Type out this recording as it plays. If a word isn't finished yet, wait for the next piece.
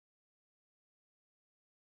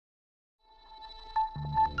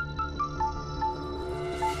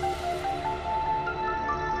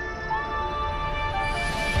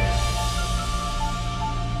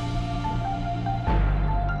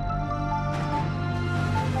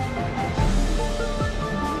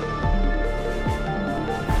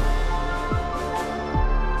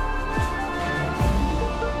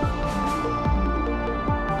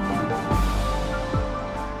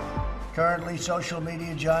Unfortunately, social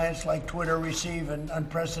media giants like Twitter receive an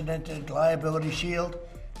unprecedented liability shield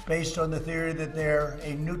based on the theory that they're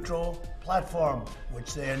a neutral platform,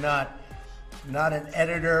 which they are not an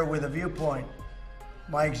editor with a viewpoint.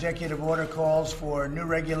 My executive order calls for new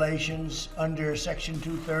regulations under Section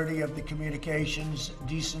 230 of the Communications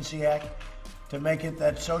Decency Act to make it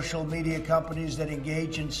that social media companies that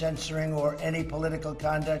engage in censoring or any political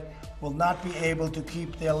conduct will not be able to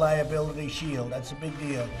keep their liability shield. That's a big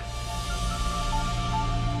deal.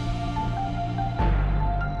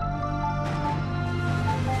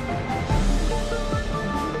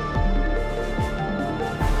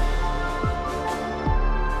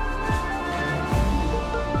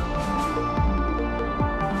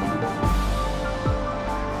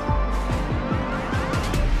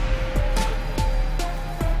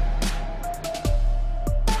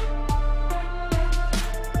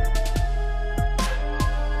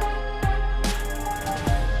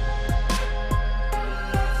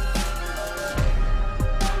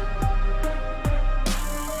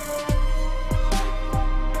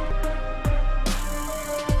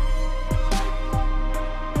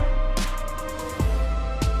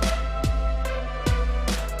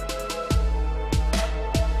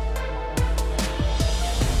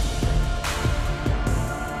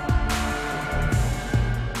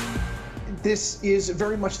 This is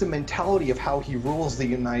very much the mentality of how he rules the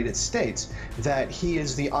United States, that he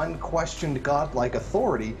is the unquestioned godlike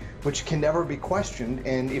authority which can never be questioned,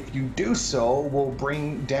 and if you do so will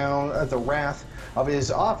bring down the wrath of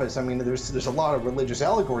his office. I mean, there's a lot of religious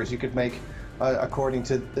allegories you could make according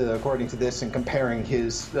to this, and comparing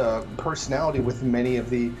his personality with many of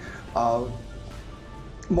the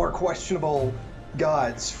more questionable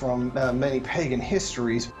gods from many pagan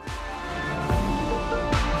histories.